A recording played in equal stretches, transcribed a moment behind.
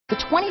The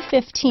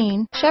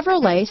 2015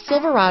 Chevrolet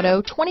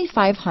Silverado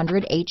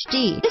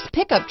 2500HD. This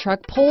pickup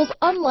truck pulls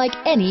unlike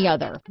any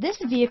other. This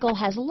vehicle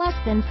has less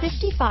than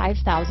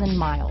 55,000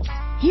 miles.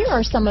 Here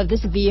are some of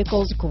this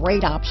vehicle's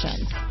great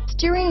options: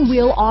 steering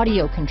wheel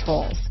audio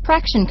controls,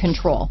 traction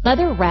control,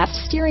 leather-wrapped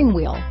steering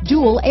wheel,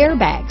 dual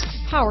airbags,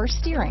 power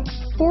steering,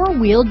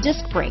 four-wheel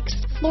disc brakes,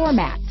 floor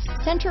mats,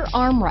 center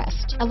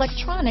armrest,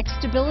 electronic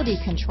stability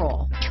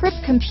control, trip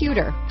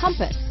computer,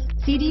 compass,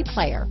 CD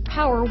player,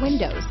 power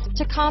windows,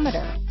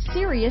 tachometer,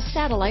 Sirius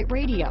satellite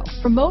radio,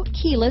 remote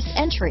keyless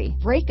entry,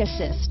 brake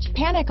assist,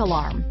 panic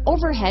alarm,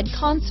 overhead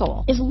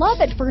console. Is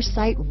love at first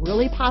sight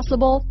really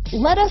possible?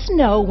 Let us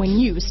know when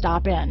you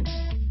stop in.